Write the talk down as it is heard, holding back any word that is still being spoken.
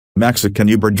Mexican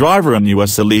Uber driver in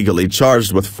U.S. illegally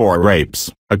charged with 4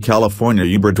 rapes. A California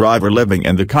Uber driver living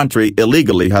in the country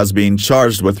illegally has been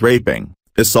charged with raping,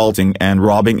 assaulting and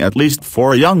robbing at least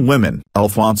 4 young women.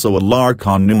 Alfonso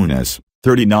Alarcon-Nunez,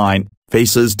 39,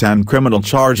 faces 10 criminal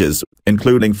charges,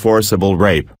 including forcible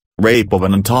rape, rape of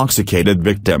an intoxicated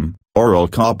victim, oral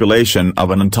copulation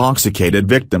of an intoxicated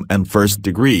victim and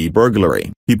first-degree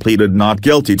burglary. He pleaded not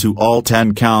guilty to all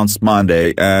 10 counts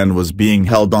Monday and was being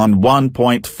held on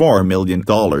 $1.4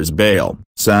 million bail.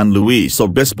 San Luis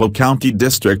Obispo County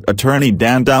District Attorney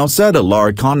Dan Dow said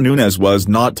Alarcon-Nunez was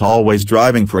not always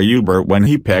driving for Uber when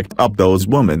he picked up those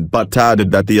women, but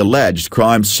added that the alleged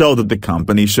crimes show that the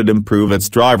company should improve its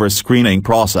driver screening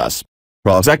process.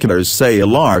 Prosecutors say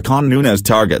Alarcon-Nunez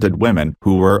targeted women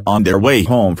who were on their way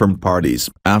home from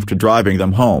parties. After driving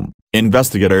them home,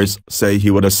 investigators say he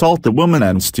would assault the women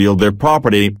and steal their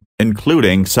property,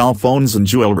 including cell phones and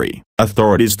jewelry.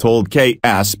 Authorities told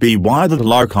KSBY that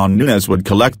Alarcon-Nunez would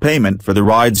collect payment for the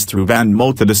rides through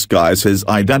Venmo to disguise his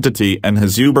identity and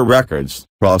his Uber records.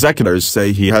 Prosecutors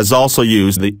say he has also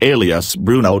used the alias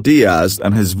Bruno Diaz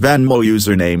and his Venmo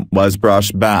username was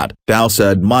Brushbat. Dow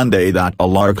said Monday that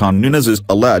Alarcon-Nunez's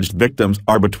alleged victims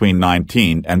are between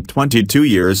 19 and 22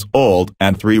 years old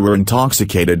and 3 were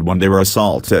intoxicated when they were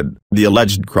assaulted. The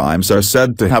alleged crimes are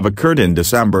said to have occurred in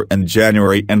December and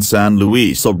January in San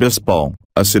Luis Obispo,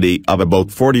 a city of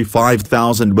about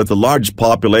 45,000 with a large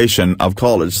population of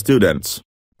college students.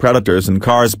 Predators in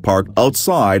cars parked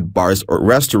outside bars or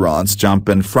restaurants jump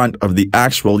in front of the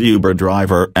actual Uber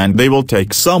driver and they will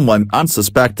take someone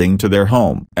unsuspecting to their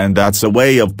home. And that's a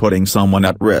way of putting someone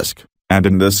at risk, and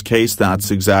in this case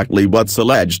that's exactly what's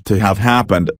alleged to have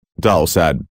happened, Dow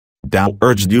said. Dow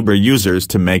urged Uber users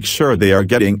to make sure they are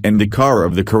getting in the car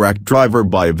of the correct driver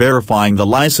by verifying the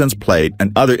license plate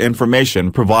and other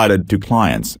information provided to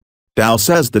clients. Dow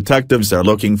says detectives are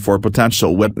looking for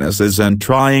potential witnesses and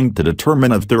trying to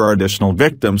determine if there are additional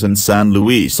victims in San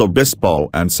Luis Obispo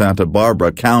and Santa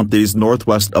Barbara counties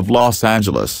northwest of Los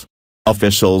Angeles.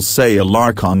 Officials say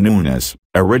Alarcon-Nunez,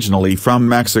 originally from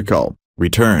Mexico,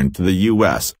 returned to the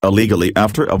U.S. illegally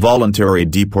after a voluntary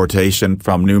deportation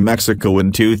from New Mexico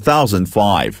in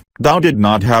 2005. Dow did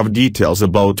not have details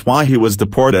about why he was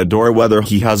deported or whether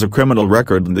he has a criminal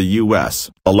record in the U.S.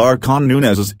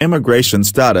 Alarcon-Nunez's immigration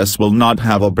status will not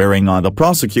have a bearing on the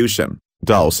prosecution,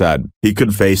 Dow said. He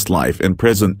could face life in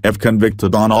prison if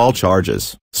convicted on all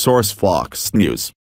charges. Source: Fox News.